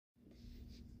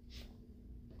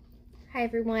Hi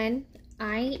everyone,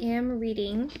 I am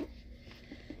reading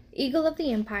Eagle of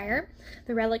the Empire,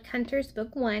 The Relic Hunters,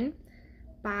 Book 1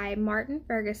 by Martin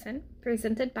Ferguson,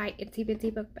 presented by Itsy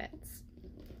Bitsy Book Bits.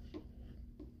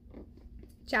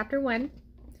 Chapter 1,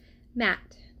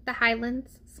 Matt, the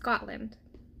Highlands, Scotland.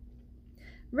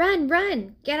 Run,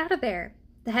 run! Get out of there!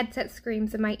 The headset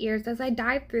screams in my ears as I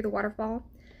dive through the waterfall.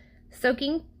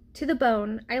 Soaking to the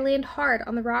bone, I land hard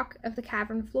on the rock of the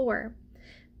cavern floor.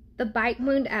 The bite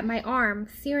wound at my arm,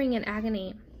 searing in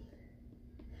agony.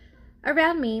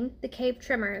 Around me, the cave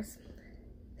tremors.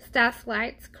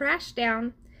 Stalactites crash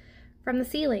down from the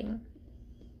ceiling.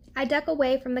 I duck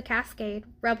away from the cascade,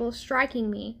 rubble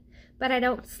striking me, but I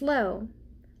don't slow.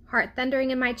 Heart thundering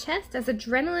in my chest as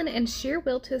adrenaline and sheer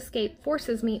will to escape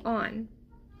forces me on.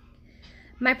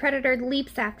 My predator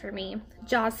leaps after me,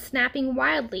 jaws snapping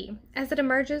wildly as it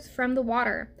emerges from the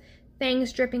water,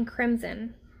 fangs dripping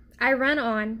crimson. I run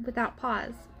on without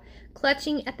pause,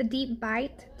 clutching at the deep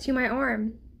bite to my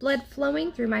arm, blood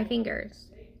flowing through my fingers.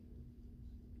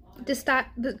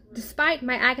 Despite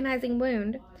my agonizing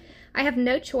wound, I have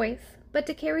no choice but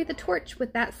to carry the torch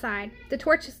with that side. The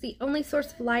torch is the only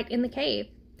source of light in the cave.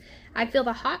 I feel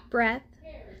the hot breath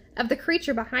of the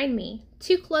creature behind me,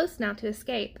 too close now to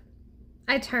escape.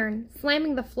 I turn,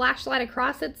 slamming the flashlight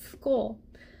across its skull,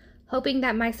 hoping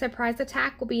that my surprise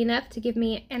attack will be enough to give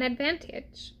me an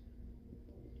advantage.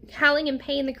 Howling in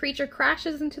pain, the creature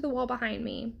crashes into the wall behind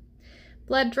me,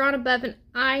 blood drawn above an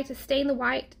eye to stain the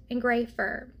white and gray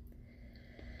fur.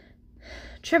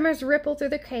 Tremors ripple through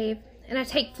the cave, and I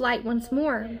take flight once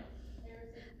more.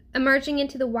 Emerging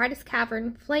into the widest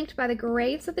cavern, flanked by the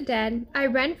graves of the dead, I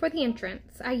run for the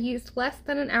entrance I used less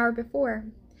than an hour before.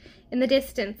 In the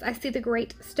distance, I see the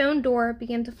great stone door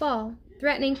begin to fall,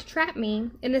 threatening to trap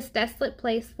me in this desolate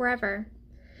place forever.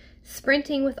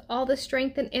 Sprinting with all the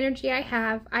strength and energy I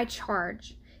have, I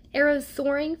charge, arrows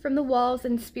soaring from the walls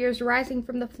and spears rising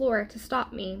from the floor to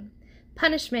stop me.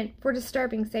 Punishment for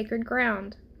disturbing sacred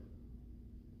ground.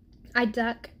 I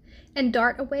duck and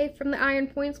dart away from the iron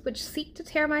points which seek to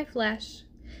tear my flesh.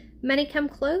 Many come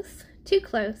close, too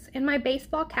close, and my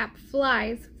baseball cap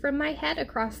flies from my head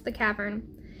across the cavern,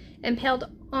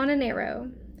 impaled on an arrow.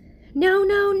 No,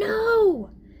 no, no!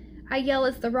 I yell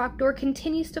as the rock door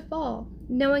continues to fall,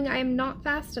 knowing I am not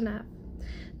fast enough.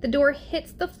 The door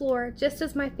hits the floor just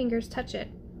as my fingers touch it.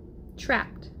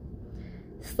 Trapped.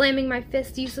 Slamming my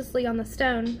fist uselessly on the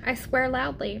stone, I swear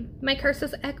loudly, my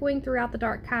curses echoing throughout the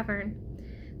dark cavern.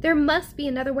 There must be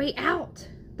another way out!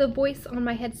 The voice on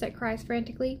my headset cries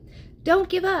frantically. Don't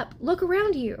give up! Look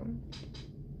around you!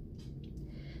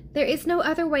 There is no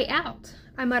other way out,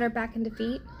 I mutter back in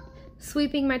defeat.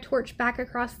 Sweeping my torch back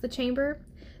across the chamber,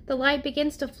 the light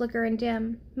begins to flicker and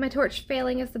dim, my torch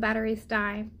failing as the batteries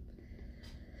die.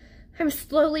 I'm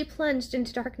slowly plunged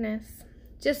into darkness,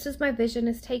 just as my vision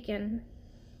is taken.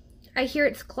 I hear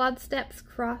its clawed steps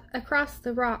across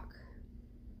the rock.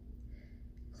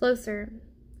 Closer,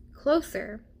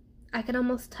 closer. I can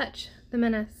almost touch the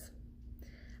menace.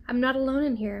 I'm not alone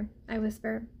in here, I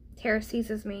whisper. Terror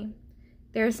seizes me.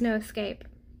 There is no escape.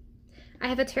 I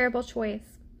have a terrible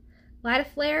choice. Light a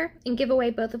flare and give away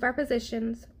both of our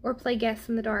positions, or play guess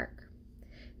in the dark.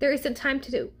 There isn't time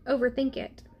to overthink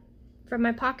it. From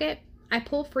my pocket, I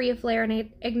pull free a flare and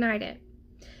ignite it.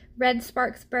 Red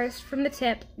sparks burst from the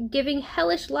tip, giving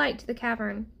hellish light to the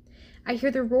cavern. I hear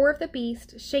the roar of the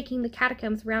beast shaking the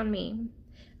catacombs around me.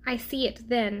 I see it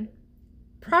then,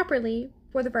 properly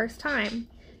for the first time,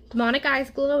 demonic eyes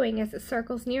glowing as it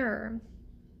circles nearer.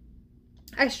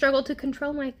 I struggle to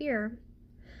control my fear.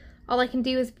 All I can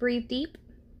do is breathe deep,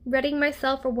 readying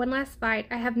myself for one last fight.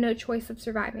 I have no choice of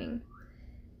surviving.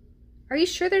 Are you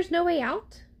sure there's no way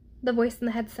out? The voice in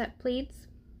the headset pleads.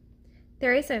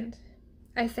 There isn't,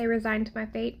 I say, resigned to my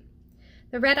fate.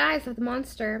 The red eyes of the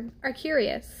monster are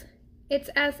curious. It's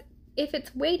as if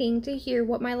it's waiting to hear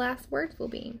what my last words will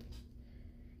be.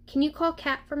 Can you call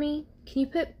Kat for me? Can you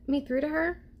put me through to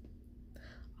her?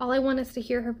 All I want is to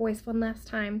hear her voice one last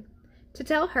time, to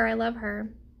tell her I love her.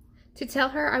 To tell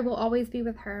her I will always be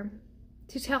with her.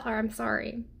 To tell her I'm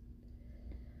sorry.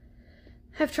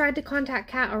 I've tried to contact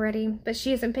Kat already, but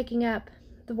she isn't picking up,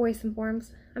 the voice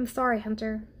informs. I'm sorry,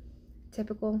 Hunter.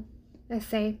 Typical, I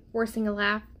say, forcing a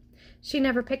laugh. She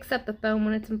never picks up the phone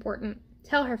when it's important.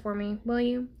 Tell her for me, will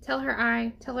you? Tell her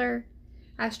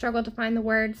I struggle to find the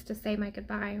words to say my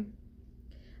goodbye.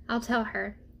 I'll tell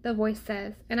her, the voice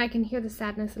says, and I can hear the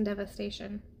sadness and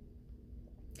devastation.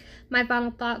 My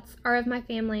final thoughts are of my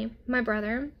family, my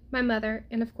brother, my mother,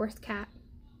 and of course Kat.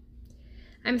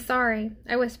 I'm sorry,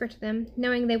 I whisper to them,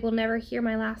 knowing they will never hear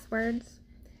my last words.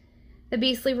 The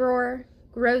beastly roar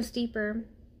grows deeper,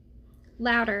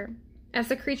 louder, as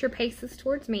the creature paces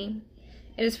towards me.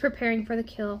 It is preparing for the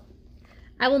kill.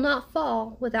 I will not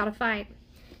fall without a fight.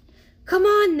 Come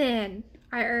on, then,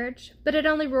 I urge, but it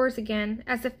only roars again,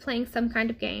 as if playing some kind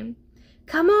of game.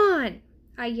 Come on,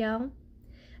 I yell.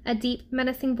 A deep,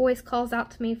 menacing voice calls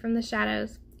out to me from the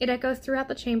shadows. It echoes throughout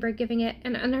the chamber, giving it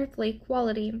an unearthly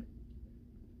quality.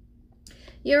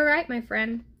 You are right, my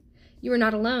friend. You are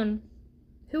not alone.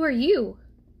 Who are you?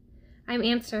 I am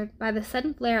answered by the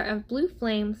sudden flare of blue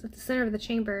flames at the center of the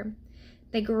chamber.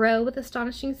 They grow with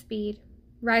astonishing speed,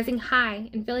 rising high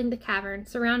and filling the cavern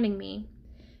surrounding me.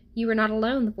 You are not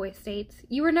alone, the voice states.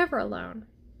 You are never alone.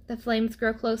 The flames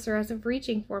grow closer as if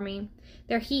reaching for me.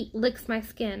 Their heat licks my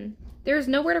skin. There is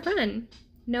nowhere to run,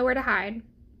 nowhere to hide.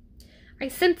 I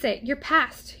sense it, your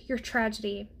past, your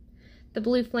tragedy. The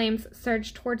blue flames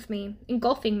surge towards me,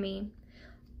 engulfing me.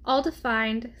 All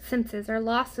defined senses are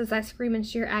lost as I scream in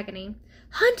sheer agony.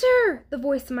 Hunter! The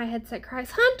voice in my headset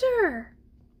cries, Hunter!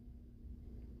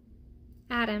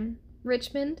 Adam,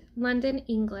 Richmond, London,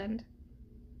 England.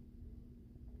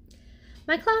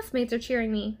 My classmates are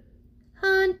cheering me.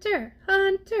 Hunter!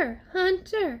 Hunter!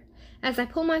 Hunter! As I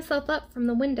pull myself up from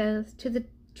the windows to the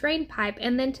drain pipe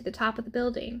and then to the top of the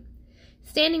building.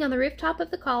 Standing on the rooftop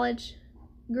of the college,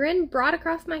 grin broad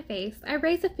across my face, I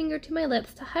raise a finger to my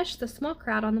lips to hush the small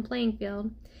crowd on the playing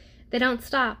field. They don't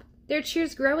stop. Their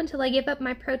cheers grow until I give up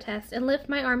my protest and lift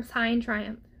my arms high in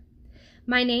triumph.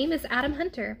 My name is Adam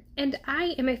Hunter, and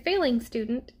I am a failing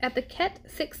student at the Ket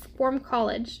Sixth Form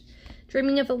College,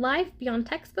 dreaming of a life beyond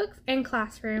textbooks and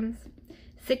classrooms.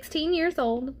 16 years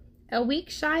old, a week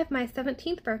shy of my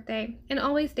 17th birthday, and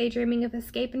always daydreaming of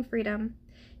escape and freedom.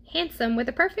 Handsome, with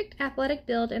a perfect athletic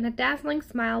build and a dazzling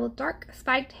smile with dark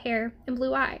spiked hair and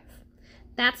blue eyes.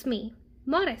 That's me.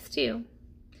 Modest, too.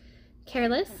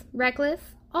 Careless, reckless,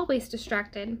 always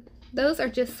distracted. Those are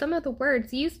just some of the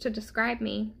words used to describe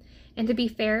me. And to be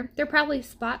fair, they're probably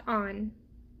spot on.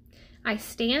 I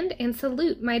stand and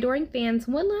salute my adoring fans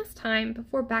one last time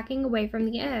before backing away from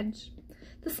the edge.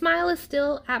 The smile is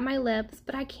still at my lips,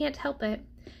 but I can't help it.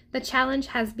 The challenge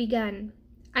has begun.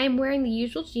 I am wearing the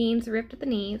usual jeans ripped at the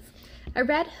knees, a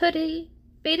red hoodie,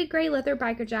 faded gray leather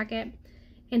biker jacket,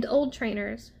 and old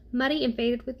trainers, muddy and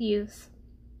faded with use.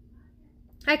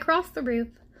 I cross the roof,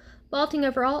 vaulting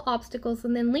over all obstacles,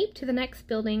 and then leap to the next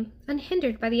building,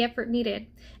 unhindered by the effort needed,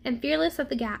 and fearless of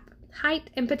the gap, height,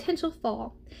 and potential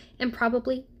fall, and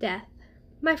probably death.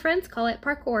 My friends call it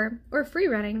parkour or free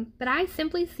running, but I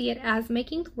simply see it as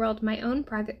making the world my own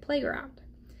private playground.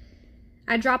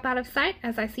 I drop out of sight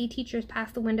as I see teachers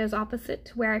pass the windows opposite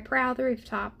to where I prowl the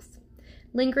rooftops,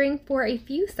 lingering for a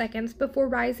few seconds before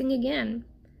rising again.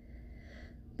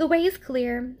 The way is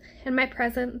clear, and my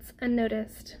presence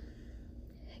unnoticed.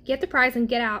 Get the prize and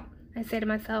get out, I say to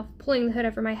myself, pulling the hood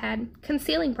over my head,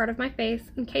 concealing part of my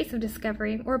face in case of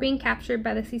discovery or being captured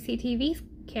by the CCTV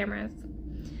cameras.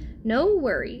 No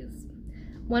worries.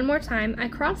 One more time, I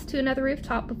cross to another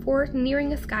rooftop before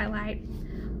nearing a skylight,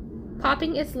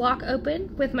 popping its lock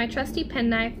open with my trusty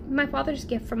penknife, my father's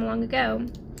gift from long ago.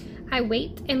 I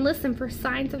wait and listen for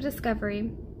signs of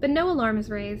discovery, but no alarm is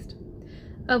raised.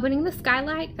 Opening the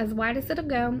skylight as wide as it'll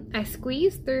go, I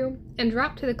squeeze through and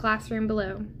drop to the classroom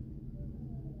below.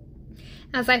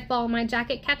 As I fall, my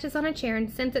jacket catches on a chair and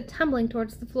sends it tumbling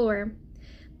towards the floor.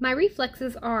 My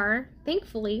reflexes are,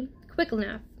 thankfully, quick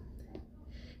enough,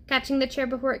 catching the chair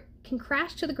before it can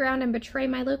crash to the ground and betray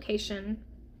my location.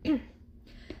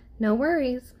 No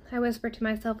worries, I whisper to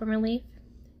myself in relief.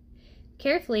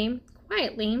 Carefully,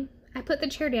 quietly, I put the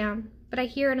chair down, but I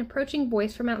hear an approaching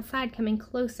voice from outside coming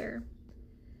closer.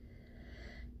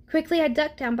 Quickly, I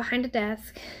duck down behind a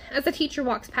desk as a teacher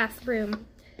walks past the room.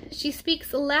 She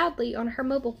speaks loudly on her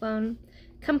mobile phone,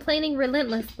 complaining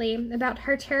relentlessly about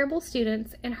her terrible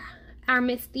students and our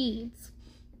misdeeds.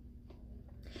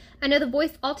 I know the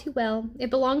voice all too well.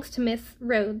 It belongs to Miss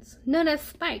Rhodes, known as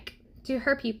Spike to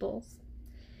her pupils.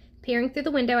 Peering through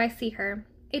the window, I see her,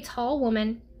 a tall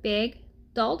woman, big,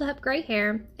 dolled-up gray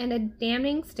hair, and a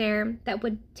damning stare that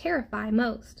would terrify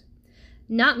most.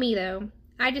 Not me, though.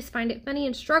 I just find it funny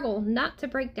and struggle not to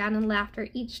break down in laughter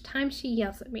each time she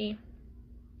yells at me.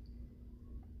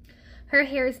 Her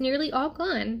hair is nearly all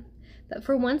gone, but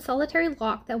for one solitary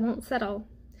lock that won't settle,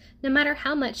 no matter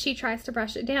how much she tries to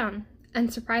brush it down.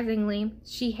 Unsurprisingly,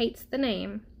 she hates the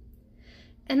name.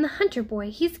 And the Hunter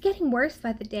boy, he's getting worse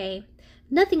by the day.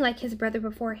 Nothing like his brother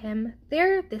before him.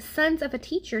 They're the sons of a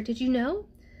teacher, did you know?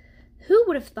 Who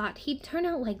would have thought he'd turn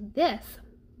out like this?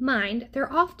 Mind,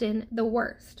 they're often the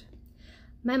worst.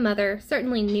 My mother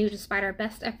certainly knew despite our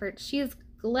best efforts. She is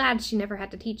glad she never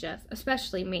had to teach us,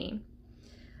 especially me.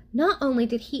 Not only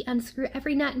did he unscrew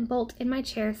every nut and bolt in my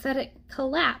chair so that it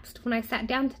collapsed when I sat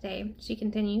down today, she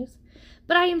continues,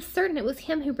 but I am certain it was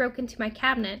him who broke into my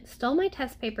cabinet, stole my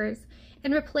test papers,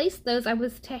 and replaced those I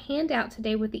was to hand out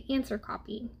today with the answer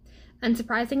copy.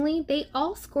 Unsurprisingly, they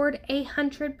all scored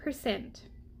 100%.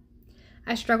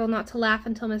 I struggle not to laugh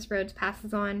until Miss Rhodes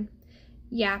passes on.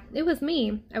 Yeah, it was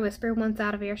me, I whisper once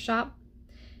out of earshot.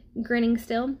 Grinning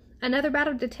still. Another bout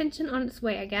of detention on its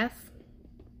way, I guess.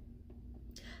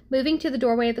 Moving to the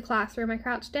doorway of the classroom, I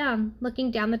crouch down, looking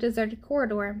down the deserted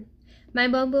corridor. My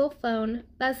mobile phone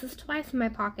buzzes twice in my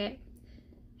pocket,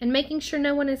 and making sure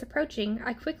no one is approaching,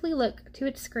 I quickly look to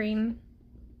its screen.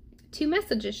 2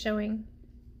 messages showing.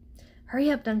 Hurry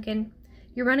up, Duncan.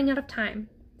 You're running out of time.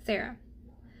 Sarah.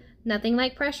 Nothing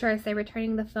like pressure, I say,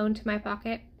 returning the phone to my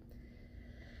pocket.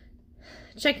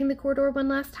 Checking the corridor one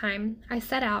last time, I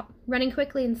set out, running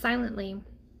quickly and silently.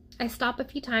 I stop a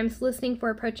few times, listening for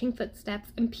approaching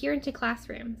footsteps, and peer into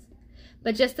classrooms.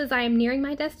 But just as I am nearing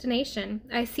my destination,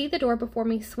 I see the door before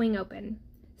me swing open.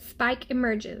 Spike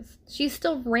emerges. She's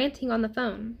still ranting on the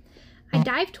phone. I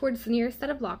dive towards the nearest set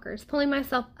of lockers, pulling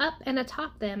myself up and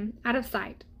atop them, out of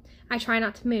sight. I try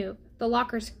not to move. The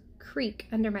lockers creak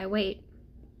under my weight.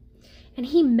 And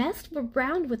he messed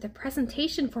around with the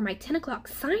presentation for my 10 o'clock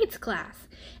science class.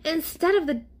 Instead of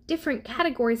the different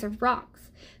categories of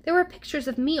rocks, there were pictures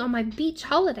of me on my beach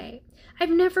holiday. I've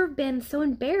never been so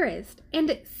embarrassed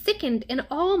and sickened in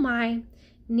all my...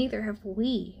 Neither have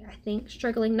we, I think,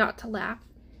 struggling not to laugh.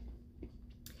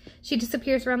 She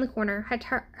disappears around the corner,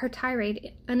 her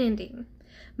tirade unending.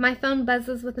 My phone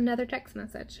buzzes with another text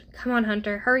message. Come on,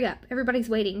 Hunter, hurry up. Everybody's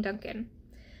waiting, Duncan.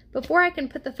 Before I can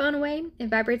put the phone away, it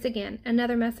vibrates again.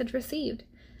 Another message received.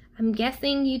 I'm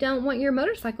guessing you don't want your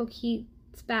motorcycle keys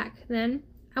back, then.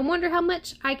 I wonder how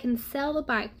much I can sell the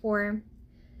bike for.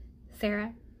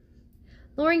 Sarah.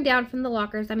 Lowering down from the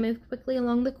lockers, I move quickly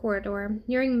along the corridor,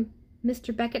 nearing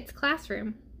Mr. Beckett's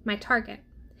classroom, my target.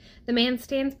 The man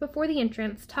stands before the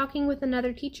entrance, talking with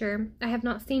another teacher I have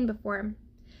not seen before.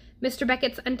 Mr.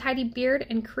 Beckett's untidy beard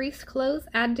and creased clothes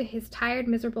add to his tired,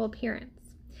 miserable appearance.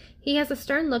 He has a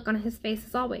stern look on his face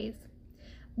as always.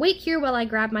 Wait here while I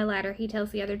grab my ladder, he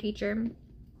tells the other teacher.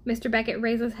 Mr. Beckett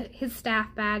raises his staff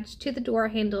badge to the door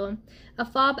handle, a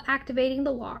fob activating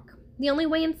the lock, the only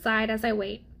way inside as I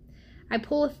wait. I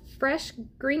pull a fresh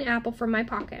green apple from my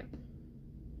pocket.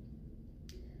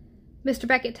 Mr.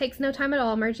 Beckett takes no time at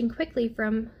all, emerging quickly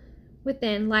from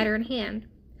within, lighter in hand.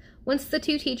 Once the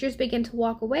 2 teachers begin to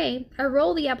walk away, I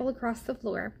roll the apple across the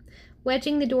floor,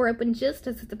 wedging the door open just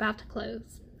as it's about to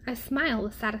close. I smile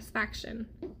with satisfaction.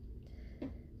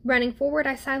 Running forward,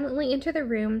 I silently enter the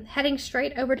room, heading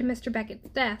straight over to Mr. Beckett's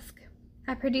desk.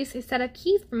 I produce a set of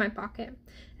keys from my pocket,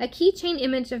 a keychain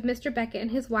image of Mr. Beckett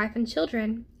and his wife and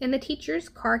children, and the teacher's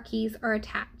car keys are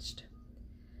attached.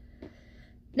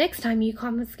 Next time you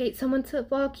confiscate someone's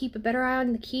football, keep a better eye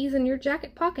on the keys in your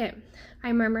jacket pocket,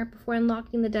 I murmur before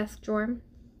unlocking the desk drawer.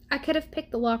 I could have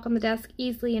picked the lock on the desk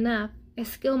easily enough, a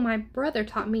skill my brother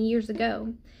taught me years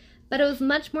ago, but it was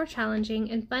much more challenging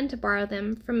and fun to borrow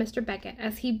them from Mr. Beckett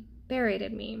as he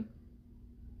berated me.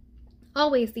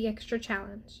 Always the extra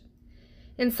challenge.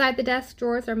 Inside the desk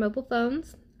drawers are mobile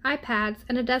phones, iPads,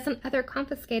 and a dozen other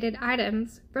confiscated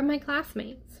items from my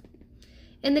classmates.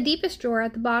 In the deepest drawer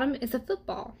at the bottom is a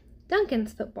football,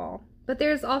 Duncan's football, but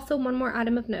there is also one more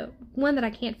item of note, one that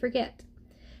I can't forget,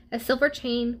 a silver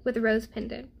chain with a rose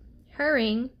pendant.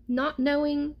 Hurrying, not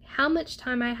knowing how much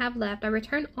time I have left, I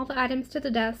return all the items to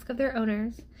the desk of their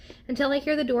owners until I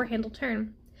hear the door handle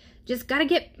turn. Just gotta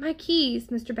get my keys,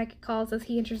 Mr. Beckett calls as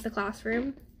he enters the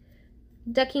classroom.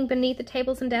 Ducking beneath the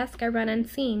tables and desk, I run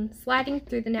unseen, sliding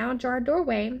through the now ajar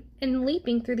doorway and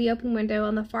leaping through the open window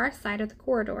on the far side of the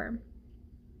corridor.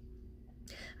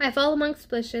 I fall amongst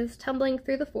bushes, tumbling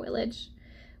through the foliage,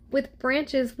 with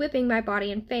branches whipping my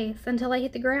body and face until I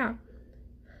hit the ground.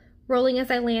 Rolling as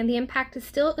I land, the impact is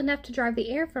still enough to drive the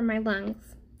air from my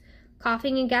lungs.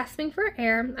 Coughing and gasping for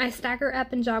air, I stagger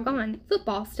up and jog on,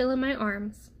 football still in my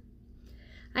arms.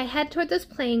 I head toward this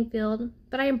playing field,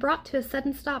 but I am brought to a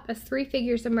sudden stop as 3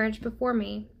 figures emerge before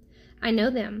me. I know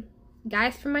them,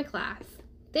 guys from my class.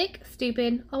 Thick,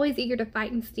 stupid, always eager to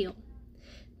fight and steal.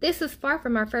 This is far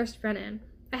from our first run-in.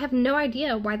 I have no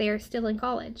idea why they are still in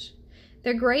college.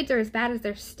 Their grades are as bad as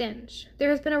their stench. There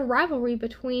has been a rivalry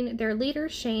between their leader,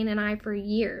 Shane, and I for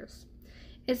years.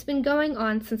 It's been going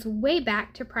on since way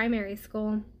back to primary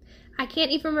school. I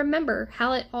can't even remember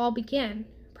how it all began.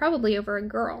 Probably over a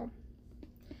girl.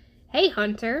 Hey,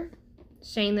 Hunter,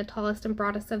 Shane, the tallest and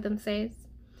broadest of them, says.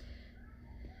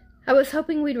 I was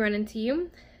hoping we'd run into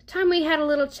you. Time we had a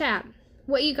little chat.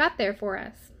 What you got there for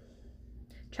us?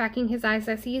 tracking his eyes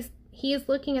as he is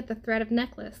looking at the thread of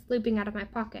necklace looping out of my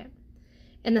pocket.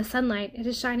 In the sunlight, it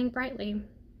is shining brightly.